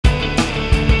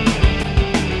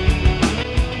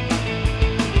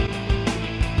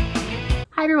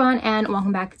everyone, and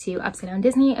welcome back to Upside Down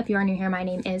Disney. If you are new here, my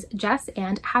name is Jess,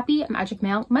 and happy Magic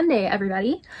Mail Monday,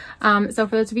 everybody. So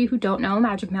for those of you who don't know,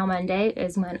 Magic Mail Monday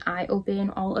is when I open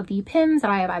all of the pins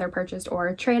that I have either purchased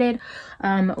or traded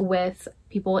with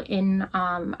people in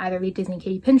either the Disney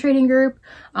Kitty pin trading group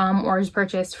or just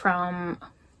purchased from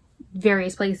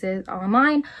various places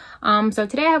online. So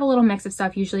today I have a little mix of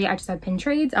stuff. Usually I just have pin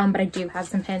trades, but I do have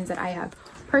some pins that I have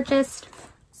purchased.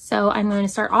 So I'm going to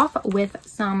start off with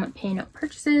some pin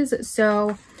purchases.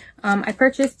 So I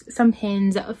purchased some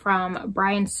pins from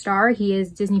Brian Starr. He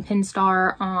is Disney Pin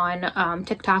Star on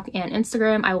TikTok and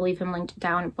Instagram. I will leave him linked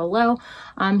down below.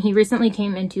 He recently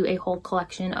came into a whole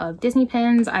collection of Disney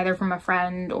pins, either from a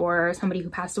friend or somebody who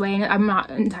passed away. And I'm not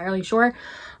entirely sure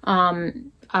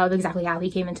of exactly how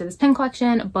he came into this pin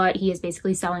collection, but he is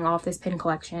basically selling off this pin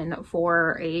collection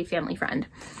for a family friend.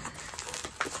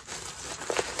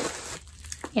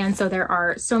 And so there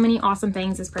are so many awesome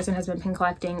things. This person has been pin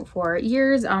collecting for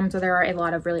years. So there are a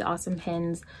lot of really awesome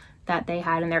pins that they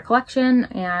had in their collection.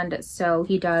 And so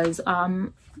he does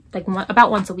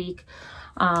about once a week,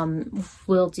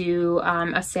 will do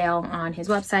a sale on his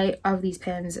website of these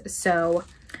pins. So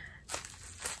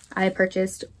I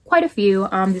purchased quite a few.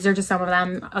 These are just some of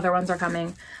them. Other ones are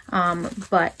coming.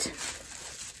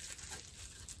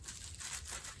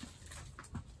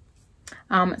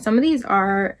 Some of these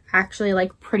are actually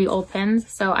like pretty old pins,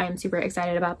 so I am super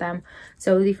excited about them.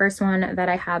 So the first one that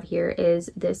I have here is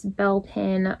this bell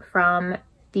pin from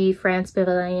the France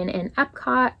Pavilion in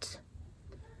Epcot.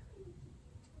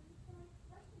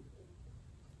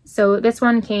 So this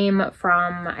one came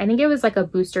from, I think it was like a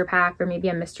booster pack or maybe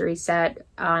a mystery set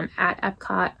at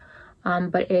Epcot.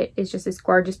 But it is just this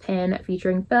gorgeous pin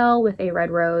featuring Belle with a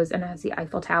red rose, and it has the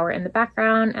Eiffel Tower in the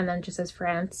background, and then it just says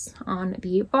France on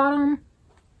the bottom.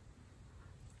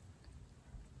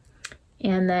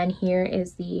 And then here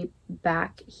is the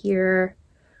back here.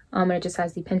 And it just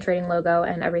has the pin trading logo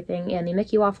and everything and the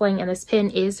Mickey waffling. And this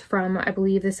pin is from, I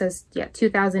believe this says,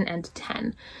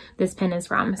 2010. This pin is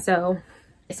from. So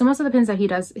most of the pins that he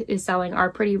is selling are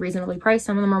pretty reasonably priced.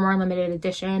 Some of them are more limited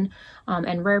edition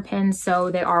and rare pins, so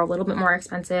they are a little bit more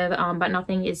expensive, but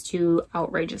nothing is too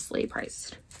outrageously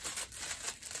priced.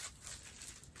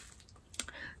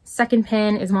 Second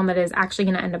pin is one that is actually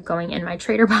going to end up going in my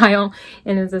trader pile,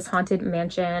 and is this Haunted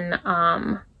Mansion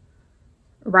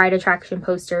ride attraction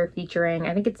poster featuring,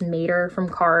 I think it's Mater from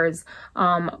Cars.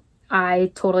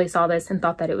 I totally saw this and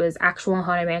thought that it was actual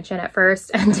Haunted Mansion at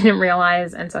first and didn't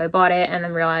realize, and so I bought it and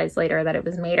then realized later that it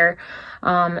was Mater.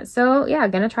 So yeah,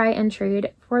 gonna try and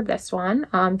trade for this one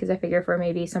because I figure for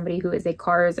maybe somebody who is a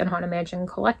Cars and Haunted Mansion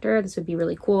collector, this would be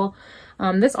really cool.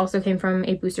 This also came from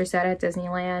a booster set at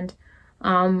Disneyland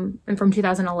and from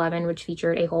 2011, which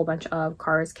featured a whole bunch of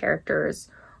Cars characters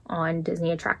on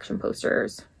Disney attraction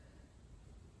posters.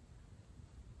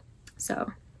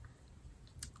 So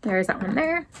there's that one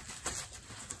there.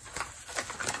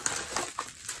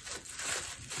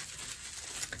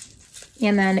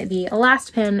 And then the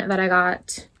last pin that I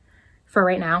got for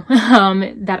right now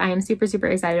that I am super, super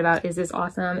excited about is this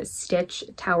awesome Stitch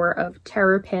Tower of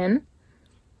Terror pin.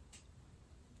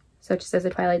 So it just says the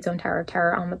Twilight Zone Tower of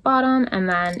Terror on the bottom, and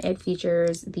then it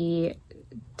features the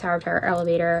Tower of Terror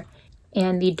elevator,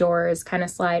 and the doors kind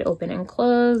of slide open and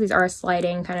close. These are a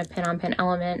sliding kind of pin-on-pin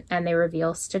element, and they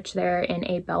reveal Stitch there in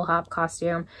a bellhop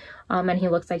costume. And he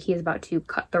looks like he's about to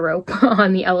cut the rope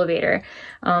on the elevator.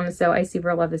 So I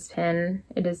super love this pin.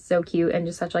 It is so cute and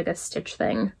just such like a Stitch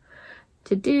thing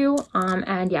to do.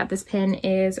 And yeah, this pin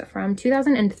is from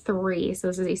 2003. So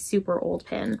this is a super old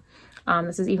pin.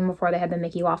 This is even before they had the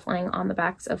Mickey waffling on the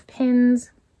backs of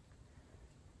pins.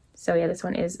 So yeah, this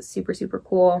one is super, super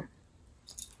cool.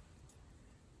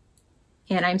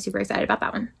 And I'm super excited about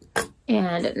that one.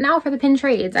 And now for the pin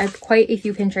trades. I have quite a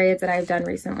few pin trades that I've done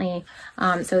recently.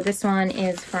 So this one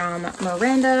is from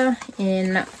Miranda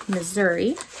in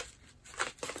Missouri.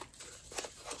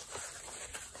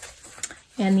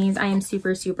 And these I am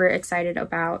super, super excited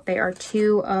about. They are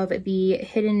two of the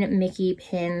Hidden Mickey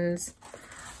pins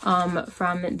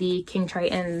from the King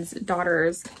Triton's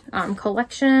Daughters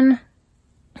collection.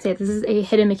 So this is a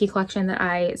Hidden Mickey collection that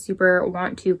I super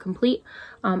want to complete.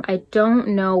 I don't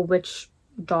know which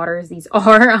daughters these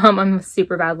are. I'm a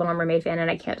super bad Little Mermaid fan and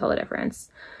I can't tell the difference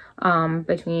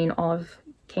between all of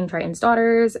King Triton's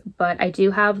Daughters, but I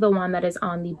do have the one that is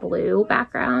on the blue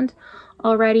background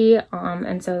already.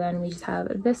 And so then we just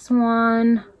have this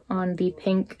one on the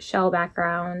pink shell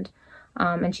background.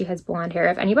 And she has blonde hair.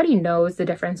 If anybody knows the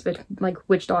difference between like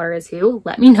which daughter is who,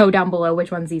 let me know down below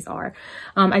which ones these are.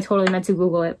 I totally meant to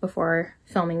Google it before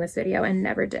filming this video and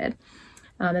never did.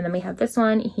 And then we have this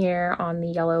one here on the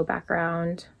yellow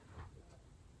background.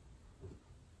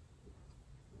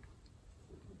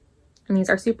 And these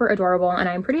are super adorable, and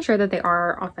I'm pretty sure that they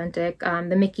are authentic.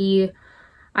 The Mickey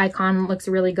icon looks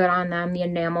really good on them. The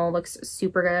enamel looks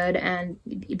super good, and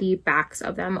the backs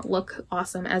of them look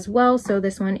awesome as well. So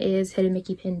this one is Hidden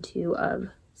Mickey pin 2 of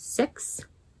 6,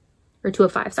 or 2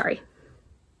 of 5, sorry.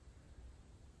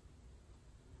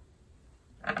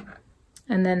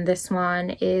 And then this one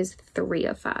is 3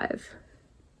 of 5.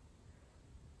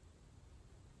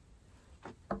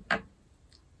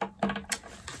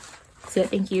 So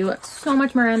thank you so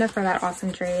much, Miranda, for that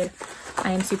awesome trade.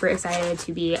 I am super excited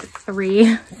to be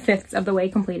 3/5 of the way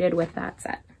completed with that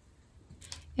set.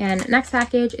 And next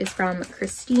package is from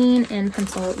Christine in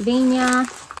Pennsylvania.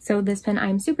 So this pin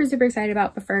I'm super excited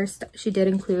about, but first she did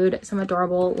include some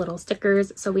adorable little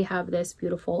stickers. So we have this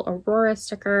beautiful Aurora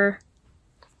sticker,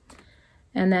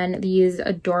 and then these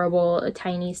adorable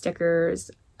tiny stickers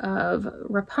of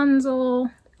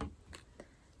Rapunzel,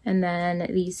 and then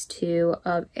these 2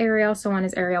 of Ariel. So one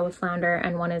is Ariel with Flounder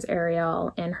and one is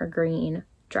Ariel in her green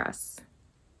dress.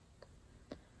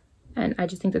 And I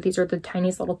just think that these are the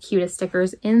tiniest little cutest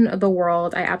stickers in the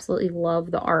world. I absolutely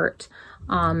love the art.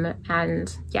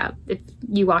 And yeah, if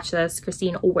you watch this,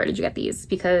 Christine, where did you get these?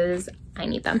 Because I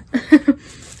need them.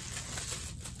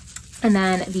 And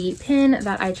then the pin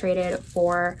that I traded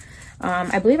for,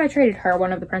 I believe I traded her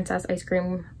one of the Princess Ice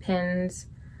Cream pins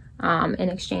in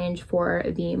exchange for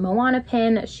the Moana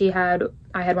pin.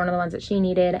 I had one of the ones that she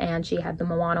needed, and she had the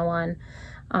Moana one.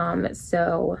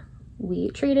 So we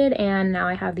traded, and now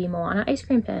I have the Moana ice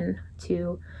cream pin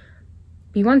to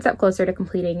be one step closer to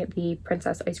completing the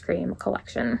Princess Ice Cream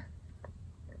collection.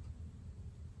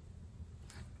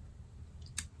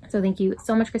 So thank you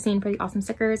so much, Christine, for the awesome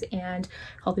stickers and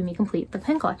helping me complete the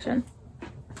pin collection.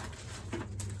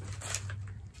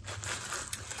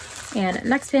 And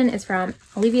next pin is from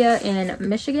Olivia in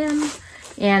Michigan.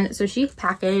 And so she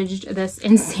packaged this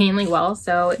insanely well.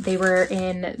 So they were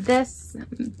in this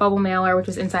bubble mailer, which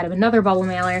was inside of another bubble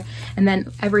mailer. And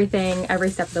then everything, every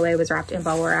step of the way was wrapped in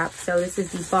bubble wrap. So this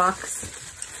is the box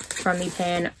from the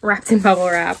pin wrapped in bubble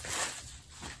wrap.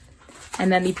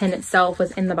 And then the pin itself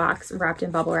was in the box wrapped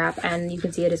in bubble wrap. And you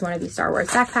can see it is one of these Star Wars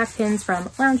backpack pins from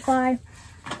Loungefly.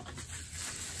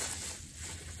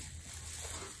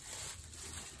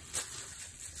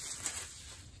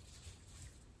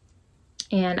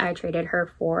 And I traded her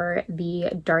for the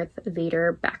Darth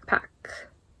Vader backpack,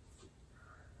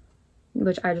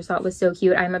 which I just thought was so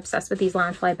cute. I'm obsessed with these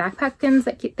Loungefly backpack pins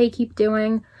that they keep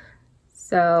doing.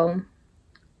 So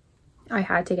I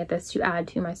had to get this to add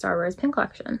to my Star Wars pin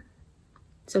collection.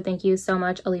 So thank you so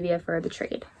much, Olivia, for the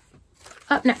trade.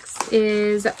 Up next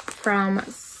is from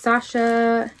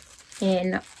Sasha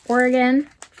in Oregon.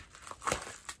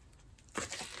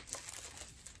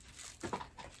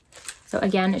 So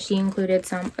again, she included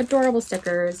some adorable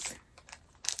stickers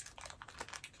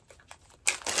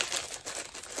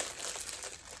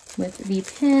with the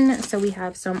pin. So we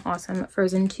have some awesome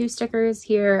Frozen 2 stickers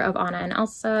here of Anna and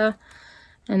Elsa.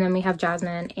 And then we have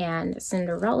Jasmine and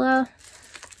Cinderella.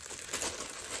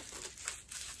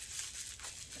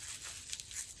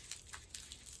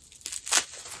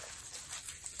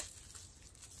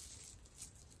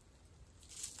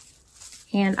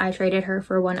 And I traded her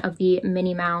for one of the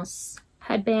Minnie Mouse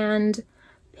headband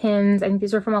pins. I think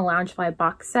these were from a Loungefly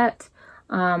box set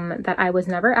that I was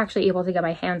never actually able to get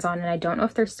my hands on, and I don't know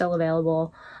if they're still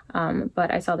available.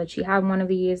 But I saw that she had one of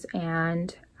these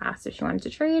and asked if she wanted to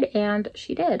trade, and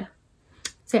she did.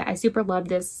 So yeah, I super love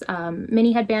this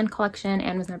mini headband collection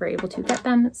and was never able to get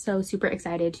them. So super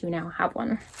excited to now have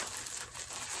one.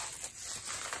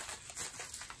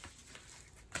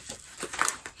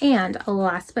 And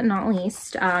last but not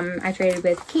least, I traded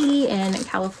with Katie in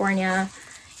California,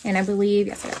 and I believe,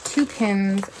 yes, I got 2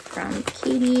 pins from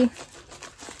Katie,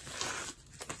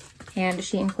 and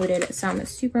she included some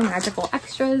super magical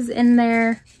extras in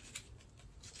there.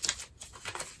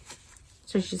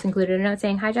 So she just included a note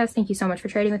saying, "Hi Jess, thank you so much for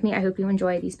trading with me. I hope you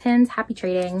enjoy these pins. Happy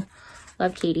trading.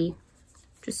 Love, Katie."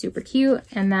 Just super cute.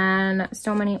 And then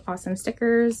so many awesome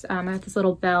stickers. I have this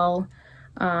little bell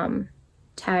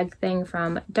tag thing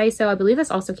from Daiso. I believe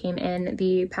this also came in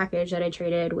the package that I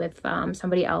traded with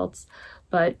somebody else,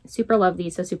 but super love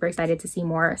these. So super excited to see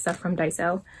more stuff from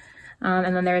Daiso.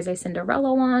 And then there is a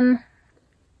Cinderella one,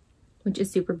 which is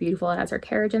super beautiful. It has her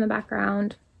carriage in the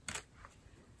background.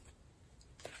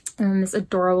 And this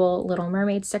adorable Little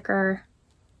Mermaid sticker,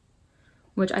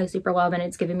 which I super love, and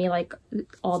it's giving me like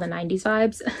all the 90s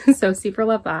vibes. So super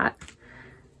love that.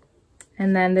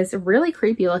 And then this really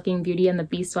creepy looking Beauty and the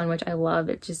Beast one, which I love.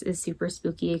 It just is super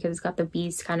spooky because it's got the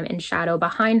beast kind of in shadow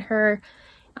behind her.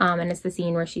 And it's the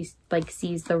scene where she like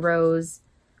sees the rose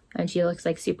and she looks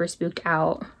like super spooked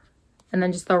out. And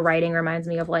then just the writing reminds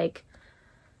me of like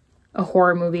a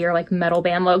horror movie or like metal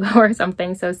band logo or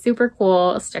something. So super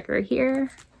cool sticker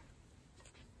here.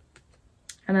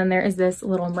 And then there is this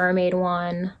little mermaid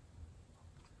one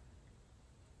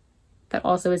that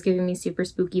also is giving me super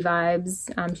spooky vibes.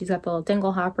 She's got the little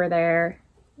dingle hopper there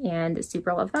and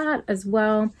super love that as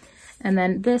well. And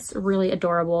then this really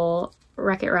adorable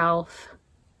Wreck-It Ralph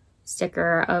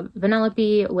sticker of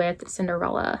Vanellope with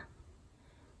Cinderella.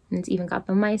 And it's even got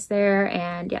the mice there.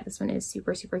 And yeah, this one is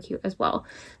super, super cute as well.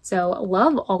 So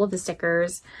love all of the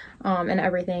stickers and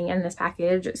everything in this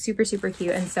package. Super, super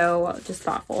cute and so just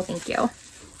thoughtful. Thank you.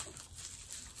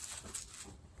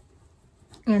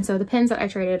 And so the pins that I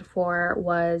traded for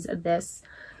was this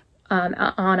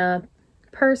Anna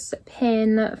purse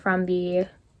pin from the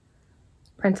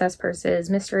Princess Purses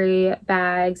mystery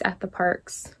bags at the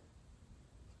parks.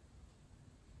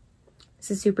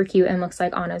 This is super cute and looks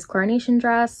like Anna's coronation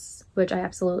dress, which I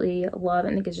absolutely love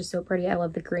and think is just so pretty. I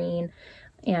love the green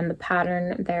and the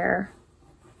pattern there.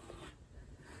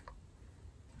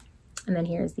 And then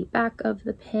here's the back of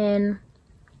the pin.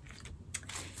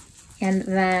 And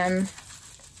then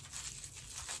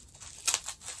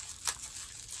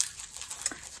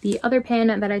the other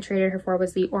pin that I traded her for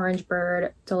was the Orange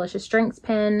Bird Delicious Drinks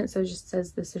pin. So it just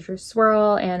says this is your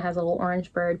swirl and has a little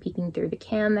orange bird peeking through the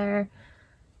can there.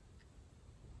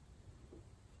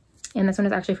 And this one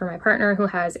is actually for my partner who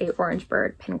has a Orange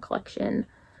Bird pin collection.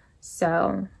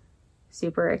 So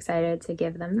super excited to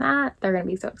give them that. They're going to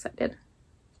be so excited.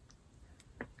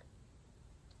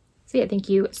 So yeah, thank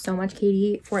you so much,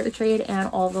 Katie, for the trade and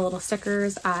all the little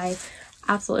stickers. I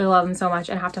absolutely love them so much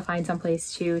and have to find some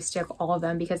place to stick all of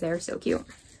them because they are so cute.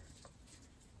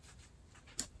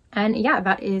 And yeah,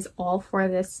 that is all for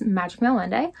this Magic Mail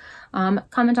Monday.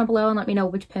 Comment down below and let me know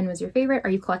which pin was your favorite. Are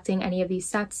you collecting any of these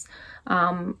sets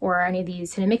or any of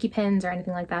these Hidden Mickey pins or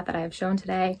anything like that that I have shown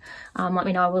today? Let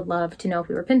me know. I would love to know if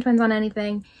we were pin twins on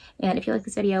anything. And if you like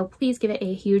this video, please give it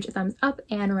a huge thumbs up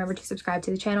and remember to subscribe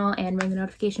to the channel and ring the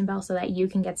notification bell so that you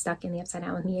can get stuck in the Upside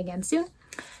Down with me again soon.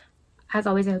 As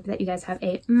always, I hope that you guys have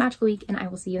a magical week and I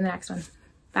will see you in the next one.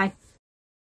 Bye.